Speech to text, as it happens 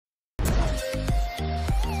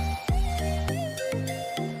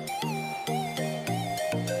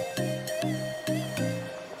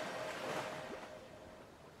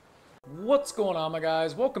What's going on, my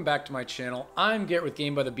guys? Welcome back to my channel. I'm Garrett with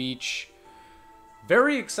Game by the Beach.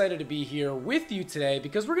 Very excited to be here with you today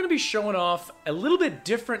because we're going to be showing off a little bit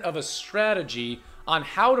different of a strategy on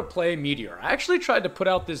how to play Meteor. I actually tried to put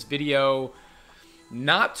out this video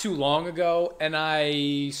not too long ago, and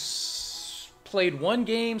I played one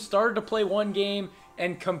game, started to play one game,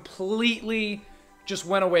 and completely just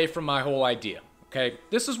went away from my whole idea. Okay,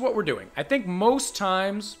 this is what we're doing. I think most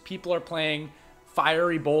times people are playing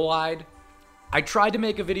Fiery Bolide. I tried to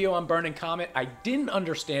make a video on Burning Comet. I didn't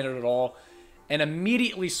understand it at all and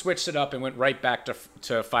immediately switched it up and went right back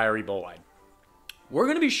to Fiery Bolide. We're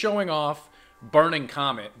going to be showing off Burning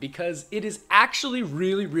Comet because it is actually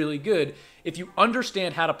really, really good if you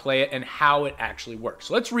understand how to play it and how it actually works.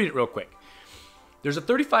 So let's read it real quick. There's a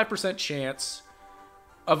 35% chance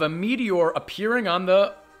of a meteor appearing on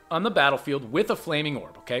the battlefield with a flaming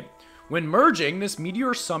orb, okay? When merging, this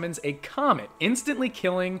meteor summons a comet, instantly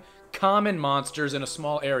killing common monsters in a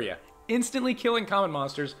small area. Instantly killing common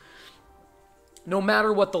monsters no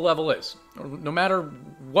matter what the level is, or no matter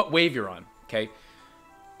what wave you're on, okay?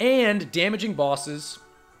 And damaging bosses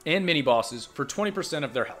and mini-bosses for 20%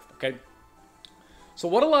 of their health, okay? So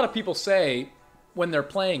what a lot of people say when they're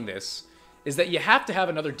playing this is that you have to have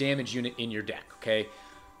another damage unit in your deck, okay?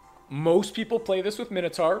 Most people play this with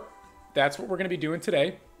Minotaur. That's what we're going to be doing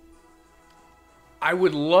today. I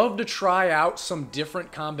would love to try out some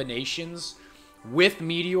different combinations with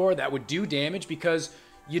Meteor that would do damage because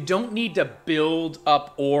you don't need to build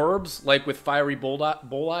up orbs like with Fiery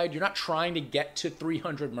Bolide. You're not trying to get to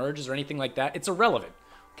 300 merges or anything like that. It's irrelevant,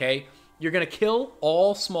 okay? You're going to kill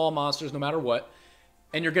all small monsters no matter what,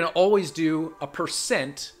 and you're going to always do a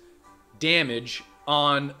 % damage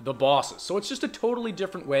on the bosses. So it's just a totally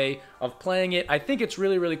different way of playing it. I think it's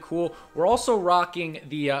really, really cool. We're also rocking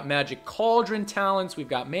the Magic Cauldron talents. We've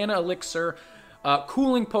got Mana Elixir,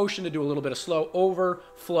 Cooling Potion to do a little bit of slow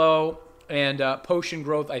overflow, and Potion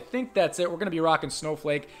Growth. I think that's it. We're going to be rocking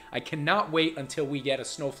Snowflake. I cannot wait until we get a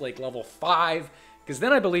Snowflake level 5, because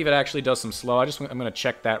then I believe it actually does some slow. I'm going to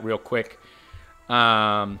check that real quick.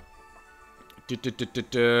 No,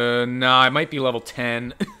 I might be level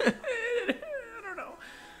 10.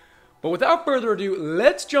 But without further ado,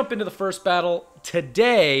 let's jump into the first battle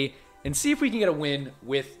today and see if we can get a win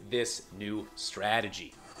with this new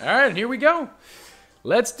strategy. All right, and here we go.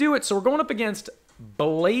 Let's do it. So we're going up against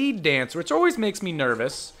Blade Dancer, which always makes me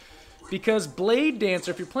nervous because Blade Dancer,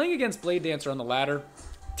 if you're playing against Blade Dancer on the ladder,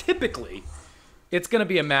 typically it's going to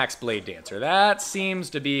be a max Blade Dancer. That seems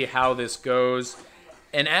to be how this goes.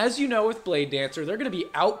 And as you know with Blade Dancer, they're going to be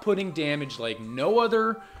outputting damage like no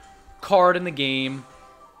other card in the game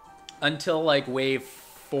until like wave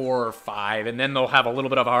 4 or 5, and then they'll have a little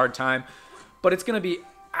bit of a hard time. But it's going to be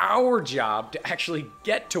our job to actually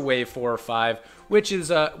get to wave 4 or 5, which is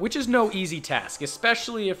no easy task,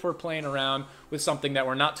 especially if we're playing around with something that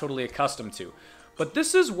we're not totally accustomed to. But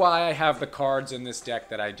this is why I have the cards in this deck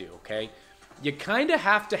that I do, okay? You kind of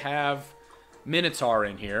have to have Minotaur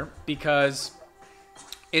in here because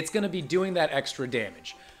it's going to be doing that extra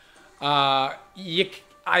damage. I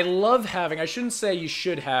love having, I shouldn't say you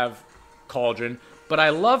should have Cauldron, but I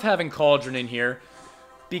love having Cauldron in here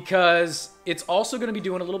because it's also going to be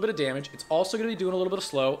doing a little bit of damage, it's also going to be doing a little bit of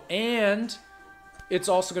slow, and it's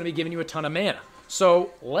also going to be giving you a ton of mana.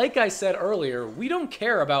 So, like I said earlier, we don't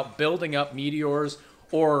care about building up meteors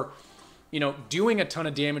or, you know, doing a ton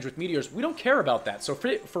of damage with meteors. We don't care about that. So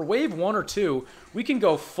for wave 1 or 2, we can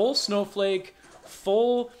go full Snowflake,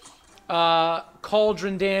 full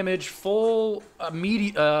Cauldron damage, full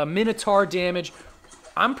Minotaur damage.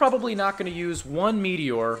 I'm probably not going to use one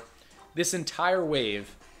Meteor this entire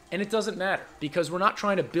wave, and it doesn't matter because we're not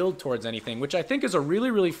trying to build towards anything, which I think is a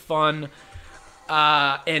really, really fun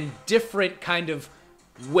and different kind of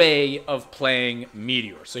way of playing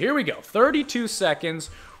Meteor. So here we go, 32 seconds.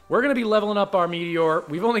 We're going to be leveling up our Meteor.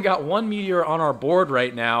 We've only got one Meteor on our board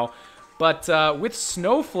right now, but with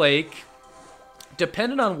Snowflake,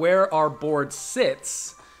 depending on where our board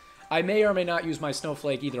sits, I may or may not use my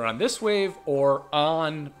Snowflake either on this wave or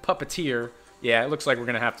on Puppeteer. Yeah, it looks like we're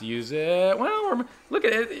going to have to use it. Well, look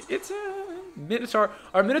at it. It's a Minotaur.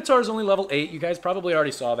 Our Minotaur is only level 8. You guys probably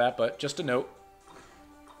already saw that, but just a note.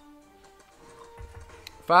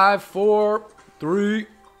 5, 4, 3,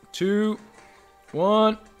 2,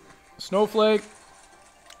 1. Snowflake.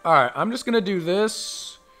 All right, I'm just going to do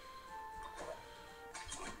this.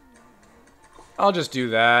 I'll just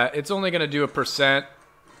do that. It's only going to do a %.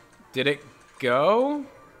 Did it go?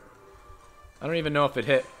 I don't even know if it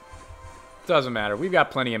hit. Doesn't matter. We've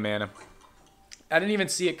got plenty of mana. I didn't even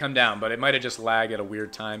see it come down, but it might have just lagged at a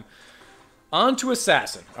weird time. On to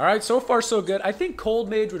Assassin. All right, so far so good. I think Cold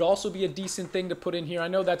Mage would also be a decent thing to put in here. I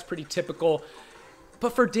know that's pretty typical.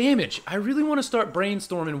 But for damage, I really want to start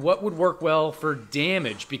brainstorming what would work well for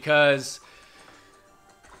damage, because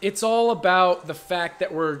it's all about the fact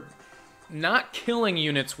that we're not killing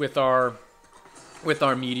units with our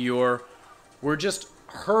Meteor. We're just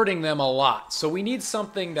hurting them a lot. So we need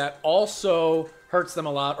something that also hurts them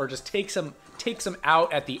a lot, or just takes them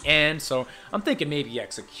out at the end. So I'm thinking maybe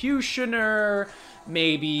Executioner,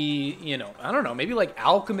 maybe, you know, I don't know, maybe like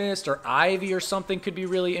Alchemist or Ivy or something could be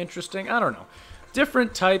really interesting. I don't know.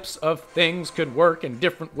 Different types of things could work in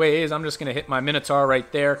different ways. I'm just going to hit my Minotaur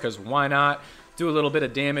right there, because why not? Do a little bit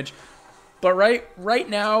of damage. But right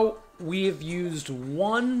now, we've used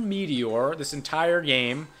one Meteor this entire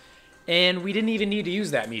game, and we didn't even need to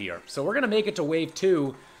use that Meteor. So we're going to make it to Wave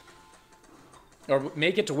 2, or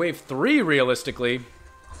make it to Wave 3, realistically,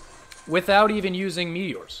 without even using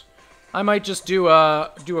Meteors. I might just do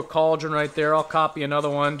a Cauldron right there. I'll copy another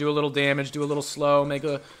one, do a little damage, do a little slow, make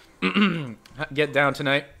a... get down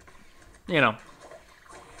tonight. You know.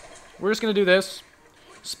 We're just going to do this.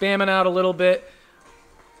 Spamming out a little bit.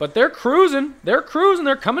 But they're cruising. They're cruising.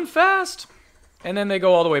 They're coming fast. And then they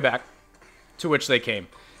go all the way back to which they came.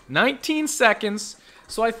 19 seconds.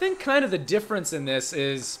 So I think kind of the difference in this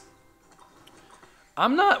is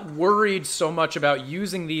I'm not worried so much about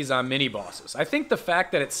using these on mini-bosses. I think the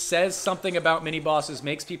fact that it says something about mini-bosses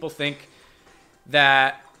makes people think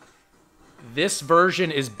that this version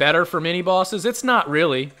is better for mini-bosses. It's not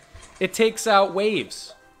really. It takes out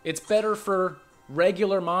waves. It's better for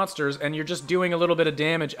regular monsters, and you're just doing a little bit of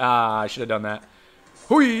damage. Ah, I should have done that.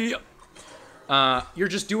 Hui! You're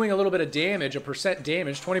just doing a little bit of damage,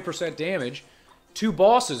 20% damage, to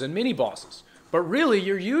bosses and mini-bosses. But really,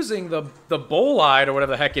 you're using the Bolide, or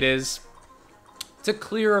whatever the heck it is, to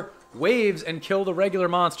clear waves and kill the regular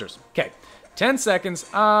monsters. Okay, 10 seconds.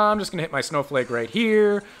 I'm just going to hit my Snowflake right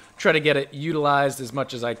here. Try to get it utilized as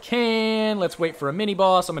much as I can. Let's wait for a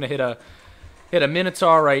mini-boss. I'm going to hit a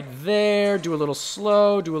Minotaur right there. Do a little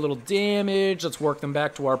slow. Do a little damage. Let's work them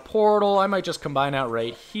back to our portal. I might just combine out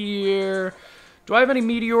right here. Do I have any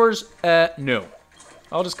Meteors? No.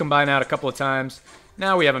 I'll just combine out a couple of times.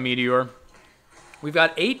 Now we have a Meteor. We've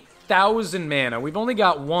got 8,000 mana. We've only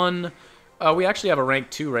got one... we actually have a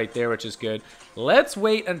rank 2 right there, which is good. Let's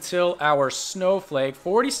wait until our Snowflake.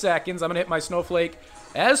 40 seconds. I'm going to hit my Snowflake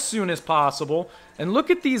as soon as possible. And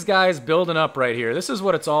look at these guys building up right here. This is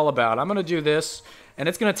what it's all about. I'm going to do this, and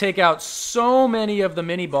it's going to take out so many of the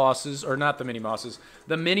mini-bosses, or not the mini-bosses,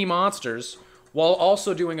 the mini-monsters, while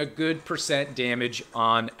also doing a good % damage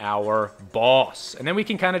on our boss. And then we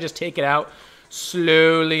can kind of just take it out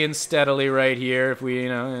slowly and steadily right here if we, you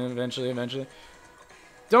know, eventually.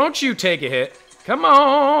 Don't you take a hit. Come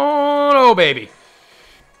on. Oh, baby.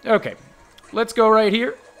 Okay. Let's go right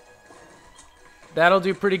here. That'll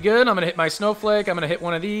do pretty good. I'm going to hit my Snowflake. I'm going to hit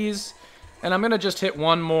one of these. And I'm going to just hit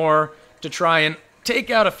one more to try and take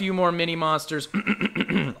out a few more mini-monsters.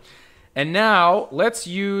 And now, let's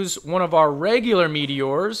use one of our regular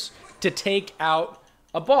Meteors to take out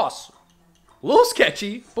a boss. A little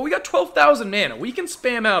sketchy, but we got 12,000 mana. We can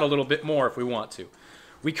spam out a little bit more if we want to.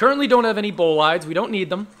 We currently don't have any Bolides. We don't need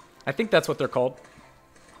them. I think that's what they're called.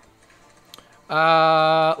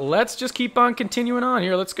 Let's just keep on continuing on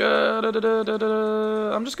here. Let's go.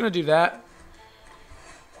 I'm just going to do that.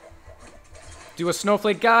 Do a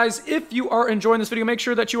Snowflake. Guys, if you are enjoying this video, make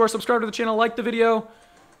sure that you are subscribed to the channel, like the video,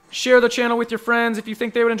 share the channel with your friends if you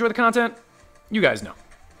think they would enjoy the content. You guys know.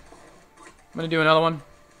 I'm going to do another one.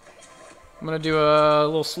 I'm going to do a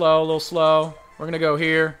little slow. We're going to go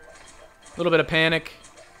here. A little bit of panic.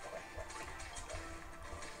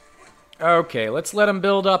 Okay, let's let him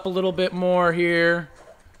build up a little bit more here.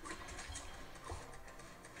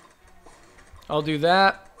 I'll do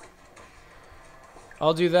that.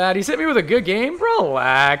 He's hit me with a good game?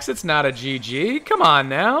 Relax, it's not a GG. Come on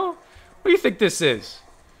now. What do you think this is?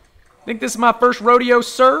 Think this is my first rodeo,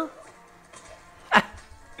 sir?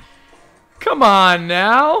 Come on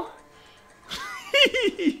now.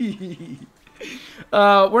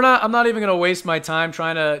 I'm not even going to waste my time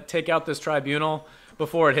trying to take out this Tribunal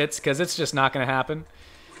before it hits, because it's just not going to happen.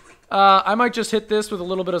 I might just hit this with a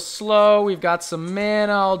little bit of slow. We've got some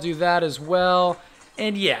mana. I'll do that as well.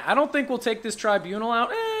 And yeah, I don't think we'll take this Tribunal out.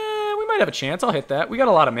 We might have a chance. I'll hit that. We got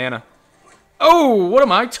a lot of mana. Oh, what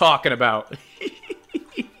am I talking about?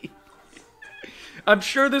 I'm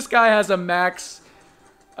sure this guy has a max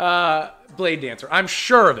Blade Dancer. I'm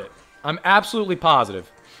sure of it. I'm absolutely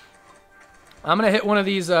positive. I'm going to hit one of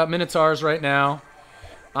these Minotaurs right now.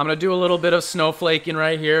 I'm going to do a little bit of snowflaking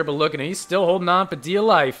right here, but look at him. He's still holding on for dear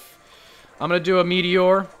life. I'm going to do a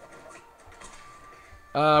Meteor.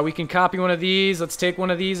 We can copy one of these. Let's take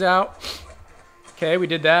one of these out. Okay, we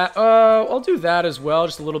did that. I'll do that as well.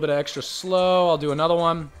 Just a little bit of extra slow. I'll do another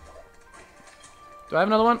one. Do I have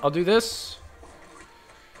another one? I'll do this.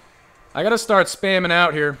 I gotta start spamming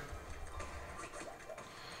out here.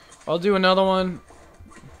 I'll do another one.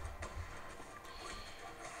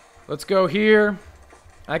 Let's go here.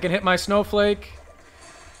 I can hit my snowflake.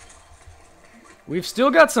 We've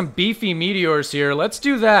still got some beefy meteors here. Let's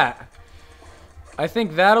do that. I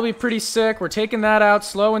think that'll be pretty sick. We're taking that out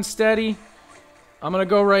slow and steady. I'm going to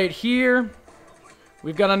go right here.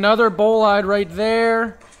 We've got another bolide right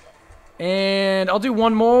there. And I'll do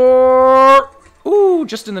one more. Ooh,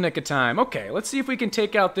 just in the nick of time. Okay, let's see if we can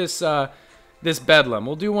take out this this bedlam.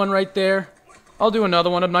 We'll do one right there. I'll do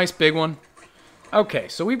another one, a nice big one. Okay,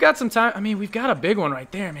 so we've got some time. I mean, we've got a big one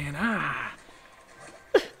right there, man. Ah.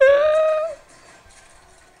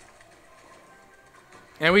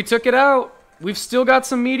 And we took it out. We've still got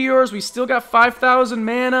some meteors. We still got 5,000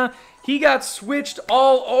 mana. He got switched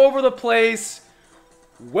all over the place.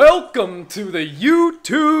 Welcome to the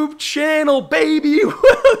YouTube channel, baby.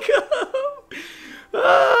 Welcome.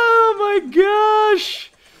 Oh, my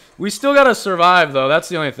gosh. We still got to survive, though. That's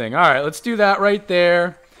the only thing. All right, let's do that right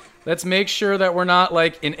there. Let's make sure that we're not,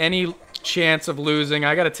 like, in any chance of losing.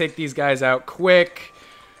 I got to take these guys out quick.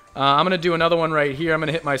 I'm going to do another one right here. I'm going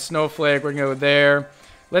to hit my snowflake. We're going to go there.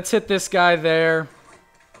 Let's hit this guy there.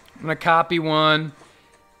 I'm going to copy one.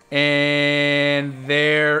 And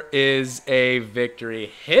there is a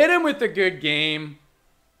victory. Hit him with a good game.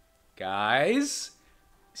 Guys,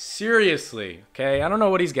 seriously, okay? I don't know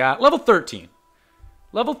what he's got. Level 13.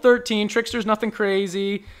 Level 13. Trickster's nothing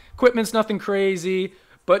crazy. Equipment's nothing crazy.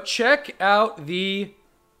 But check out the...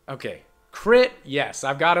 Okay, crit, yes,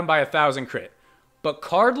 I've got him by 1,000 crit. But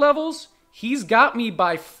card levels, he's got me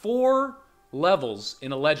by 4 levels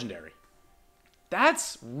in a legendary.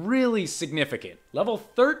 That's really significant. Level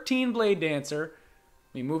 13 Blade Dancer.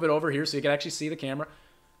 Let me move it over here so you can actually see the camera.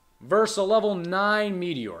 Versus a level 9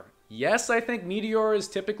 Meteor. Yes, I think Meteor is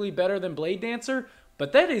typically better than Blade Dancer,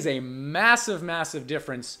 but that is a massive, massive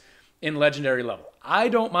difference in legendary level. I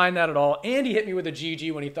don't mind that at all. And he hit me with a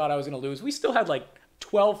GG when he thought I was going to lose. We still had like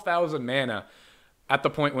 12,000 mana at the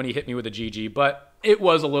point when he hit me with a GG, but it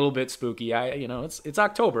was a little bit spooky. You know, it's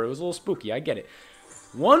October. It was a little spooky. I get it.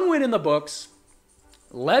 1 win in the books.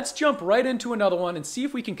 Let's jump right into another one and see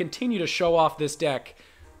if we can continue to show off this deck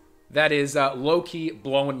that is low-key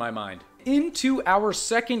blowing my mind. Into our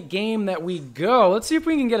second game that we go. Let's see if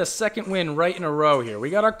we can get a second win right in a row here. We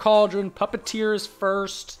got our Cauldron. Puppeteers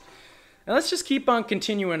first. And let's just keep on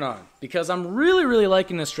continuing on because I'm really, really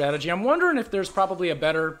liking this strategy. I'm wondering if there's probably a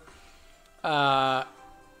better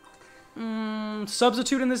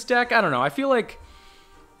substitute in this deck. I don't know. I feel like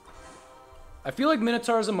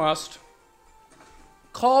Minotaur is a must.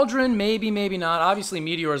 Cauldron, maybe, maybe not. Obviously,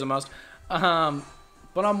 Meteor is a must.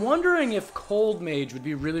 But I'm wondering if Cold Mage would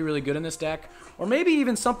be really, really good in this deck. Or maybe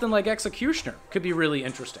even something like Executioner could be really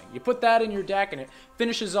interesting. You put that in your deck and it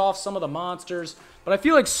finishes off some of the monsters. But I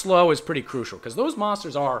feel like slow is pretty crucial because those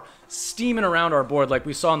monsters are steaming around our board like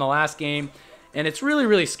we saw in the last game. And it's really,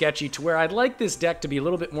 really sketchy to where I'd like this deck to be a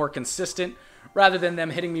little bit more consistent rather than them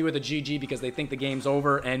hitting me with a GG because they think the game's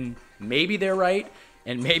over. And maybe they're right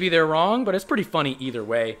and maybe they're wrong, but it's pretty funny either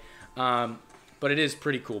way. But it is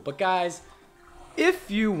pretty cool. But guys, if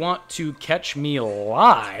you want to catch me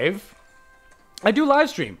live, I do live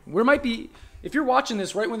stream. If you're watching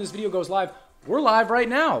this right when this video goes live, we're live right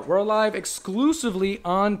now. We're live exclusively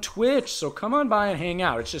on Twitch, so come on by and hang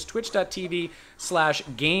out. It's just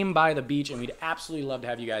twitch.tv/gamebythebeach, and we'd absolutely love to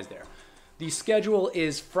have you guys there. The schedule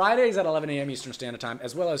is Fridays at 11 a.m. Eastern Standard Time,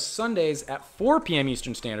 as well as Sundays at 4 p.m.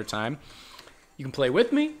 Eastern Standard Time. You can play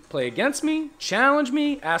with me, play against me, challenge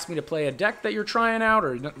me, ask me to play a deck that you're trying out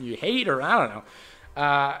or you hate, or I don't know.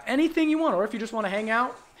 Anything you want, or if you just want to hang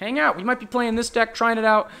out, hang out. We might be playing this deck, trying it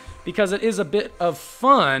out, because it is a bit of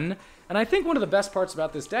fun. And I think one of the best parts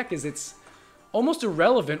about this deck is it's almost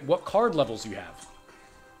irrelevant what card levels you have.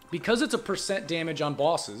 Because it's a % damage on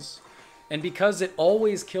bosses, and because it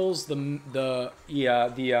always kills the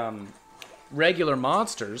regular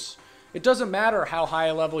monsters, it doesn't matter how high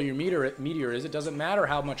a level your meteor is. It doesn't matter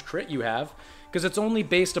how much crit you have, because it's only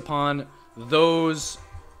based upon those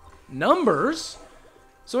numbers.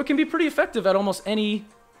 So it can be pretty effective at almost any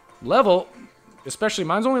level, especially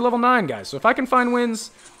mine's only level 9, guys. So if I can find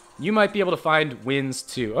wins, you might be able to find wins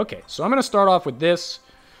too. Okay, so I'm going to start off with this.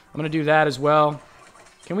 I'm going to do that as well.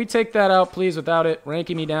 Can we take that out, please, without it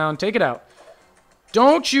ranking me down? Take it out.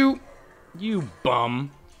 Don't you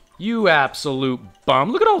bum. You absolute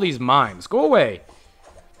bum. Look at all these mimes. Go away.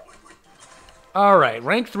 All right,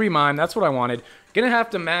 rank 3 mime. That's what I wanted. Gonna have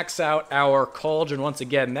to max out our Cauldron once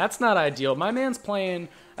again. That's not ideal. My man's playing...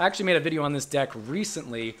 I actually made a video on this deck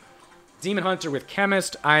recently. Demon Hunter with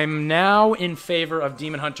Chemist. I'm now in favor of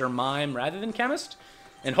Demon Hunter Mime rather than Chemist.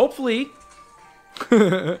 And hopefully...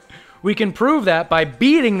 we can prove that by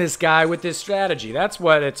beating this guy with this strategy. That's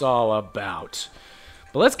what it's all about.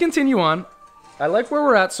 But let's continue on. I like where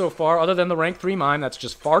we're at so far, other than the rank 3 Mime. That's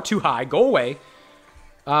just far too high. Go away.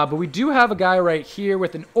 But we do have a guy right here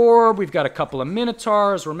with an orb. We've got a couple of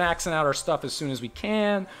Minotaurs. We're maxing out our stuff as soon as we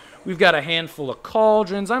can. We've got a handful of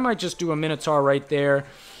Cauldrons. I might just do a Minotaur right there.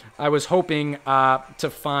 I was hoping to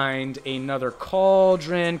find another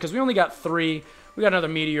Cauldron, because we only got 3. We got another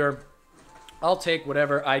Meteor. I'll take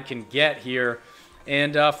whatever I can get here.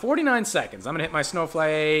 And 49 seconds. I'm going to hit my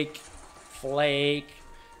Snowflake,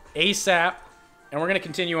 ASAP, and we're going to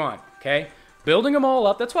continue on, okay? Building them all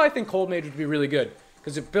up. That's why I think Cold Mage would be really good,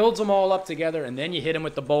 because it builds them all up together, and then you hit him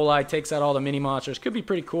with the Bolai, takes out all the mini-monsters. Could be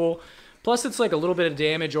pretty cool. Plus, it's like a little bit of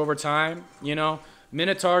damage over time, you know?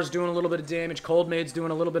 Minotaur's doing a little bit of damage, Cold Mage's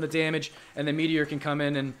doing a little bit of damage, and the Meteor can come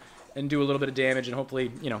in and do a little bit of damage, and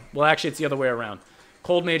hopefully, you know, well, actually, it's the other way around.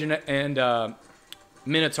 Cold Mage and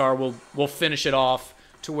Minotaur will finish it off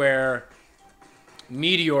to where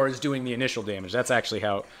Meteor is doing the initial damage. That's actually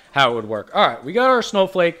how it would work. All right, we got our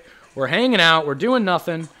Snowflake. We're hanging out. We're doing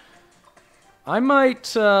nothing. I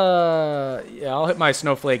might, yeah, I'll hit my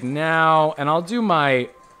Snowflake now, and I'll do my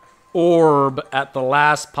orb at the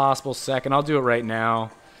last possible second. I'll do it right now.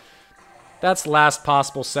 That's last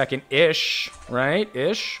possible second-ish, right?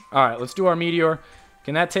 Ish. All right, let's do our Meteor.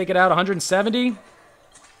 Can that take it out? 170?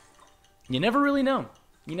 You never really know.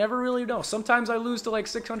 You never really know. Sometimes I lose to like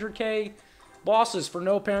 600k bosses for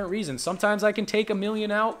no apparent reason. Sometimes I can take a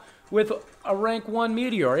million out with a rank 1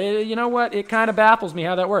 Meteor. You know what? It kind of baffles me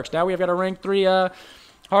how that works. Now we've got a rank 3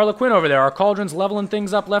 Harlequin over there. Our Cauldron's leveling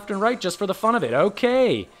things up left and right just for the fun of it.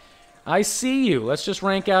 Okay. I see you. Let's just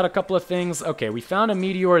rank out a couple of things. Okay, we found a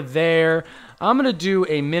Meteor there. I'm going to do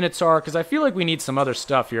a Minotaur because I feel like we need some other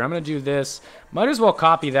stuff here. I'm going to do this. Might as well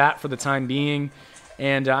copy that for the time being.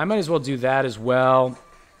 And I might as well do that as well.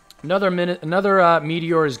 Another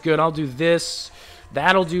Meteor is good. I'll do this.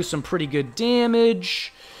 That'll do some pretty good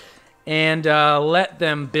damage. And let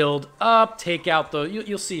them build up. Take out the...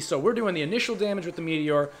 You'll see. So we're doing the initial damage with the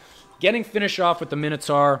Meteor. Getting finish off with the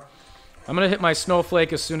Minotaur. I'm going to hit my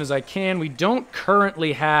Snowflake as soon as I can. We don't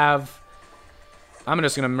currently have... I'm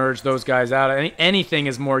just going to merge those guys out. Anything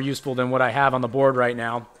is more useful than what I have on the board right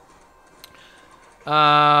now.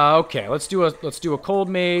 Okay, let's do a Cold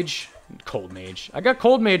Mage. Cold Mage. I got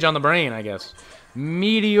Cold Mage on the brain, I guess.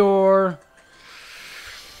 Meteor.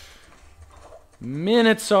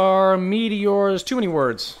 Minotaur. Meteor. There's too many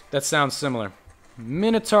words that sound similar.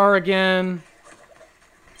 Minotaur again.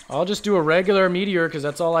 I'll just do a regular Meteor because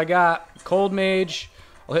that's all I got. Cold Mage.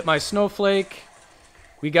 I'll hit my Snowflake.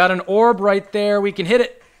 We got an orb right there. We can hit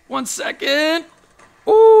it. 1 second.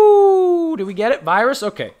 Ooh, did we get it? Virus?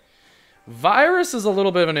 Okay. Virus is a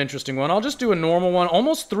little bit of an interesting one. I'll just do a normal one.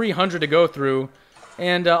 Almost 300 to go through.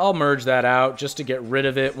 And I'll merge that out just to get rid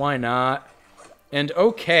of it. Why not? And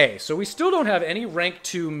okay, so we still don't have any rank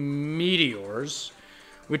 2 Meteors,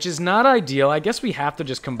 which is not ideal. I guess we have to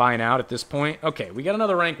just combine out at this point. Okay, we got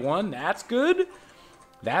another rank 1. That's good.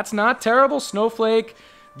 That's not terrible. Snowflake.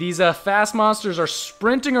 These fast monsters are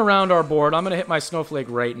sprinting around our board. I'm going to hit my Snowflake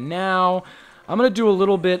right now. I'm going to do a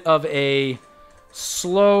little bit of a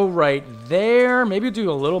slow right there. Maybe do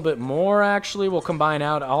a little bit more, actually. We'll combine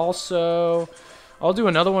out also. I'll do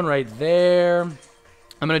another one right there.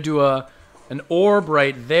 I'm going to do an orb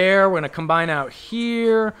right there. We're going to combine out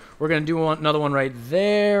here. We're going to do another one right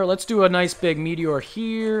there. Let's do a nice big Meteor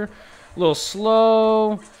here. A little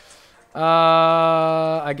slow.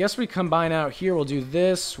 I guess we combine out here. We'll do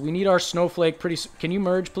this. We need our Snowflake pretty... Can you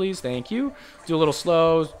merge, please? Thank you. Do a little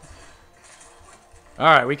slow. All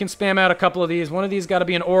right, we can spam out a couple of these. One of these got to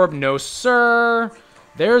be an orb. No, sir.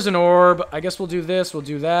 There's an orb. I guess we'll do this. We'll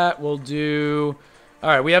do that. We'll do... All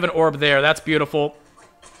right, we have an orb there. That's beautiful.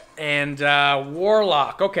 And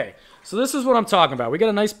Warlock. Okay, so this is what I'm talking about. We got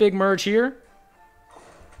a nice big merge here.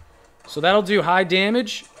 So that'll do high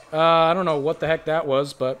damage. I don't know what the heck that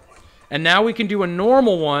was, but... And now we can do a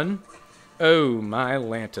normal one. Oh, my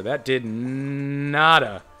Lanta. That did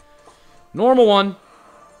nada. Normal one.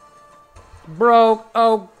 Bro,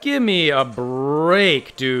 oh, give me a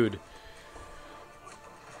break, dude.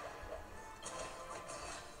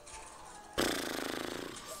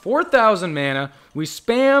 4,000 mana. We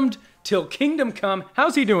spammed till Kingdom Come.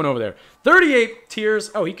 How's he doing over there? 38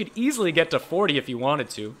 tiers. Oh, he could easily get to 40 if he wanted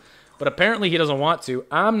to. But apparently he doesn't want to.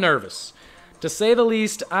 I'm nervous. To say the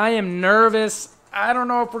least, I am nervous. I don't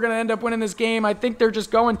know if we're going to end up winning this game. I think they're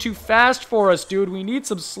just going too fast for us, dude. We need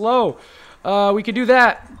some slow. We could do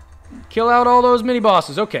that. Kill out all those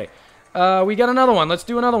mini-bosses. Okay. We got another one. Let's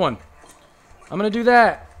do another one. I'm going to do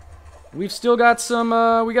that. We've still got some,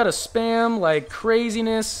 we got to spam like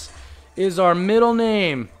craziness is our middle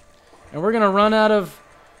name. And we're going to run out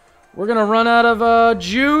of,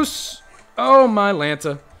 juice. Oh, my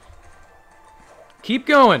Lanta. Keep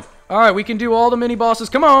going. All right, we can do all the mini-bosses.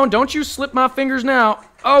 Come on, don't you slip my fingers now.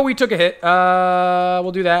 Oh, we took a hit.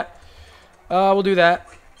 We'll do that. We'll do that.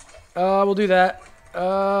 We'll do that.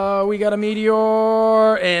 We got a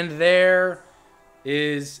Meteor, and there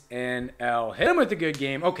is an L. Hit him with a good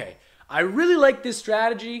game. Okay, I really like this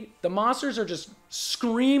strategy. The monsters are just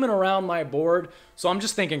screaming around my board, so I'm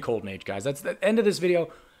just thinking Cold Mage, guys. That's the end of this video.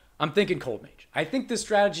 I'm thinking Cold Mage. I think this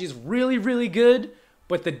strategy is really, really good,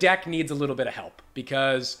 but the deck needs a little bit of help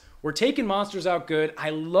because we're taking monsters out good.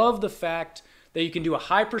 I love the fact that you can do a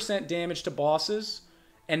high % damage to bosses,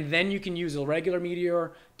 and then you can use a regular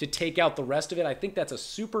Meteor to take out the rest of it. I think that's a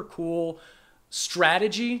super cool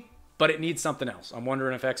strategy, but it needs something else. I'm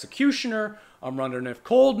wondering if Executioner, I'm wondering if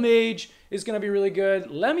Cold Mage is going to be really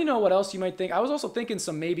good. Let me know what else you might think. I was also thinking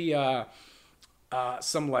some maybe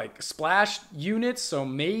some like splash units, so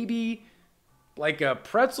maybe like a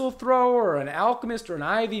pretzel thrower or an alchemist or an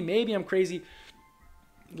ivy. Maybe I'm crazy.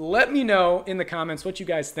 Let me know in the comments what you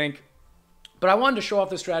guys think. But I wanted to show off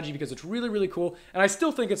this strategy because it's really, really cool. And I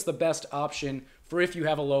still think it's the best option for if you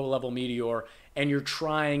have a low-level Meteor and you're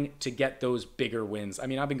trying to get those bigger wins. I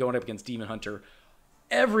mean, I've been going up against Demon Hunter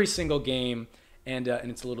every single game, and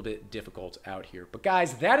it's a little bit difficult out here. But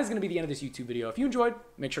guys, that is going to be the end of this YouTube video. If you enjoyed,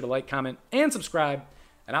 make sure to like, comment, and subscribe.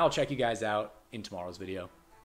 And I'll check you guys out in tomorrow's video.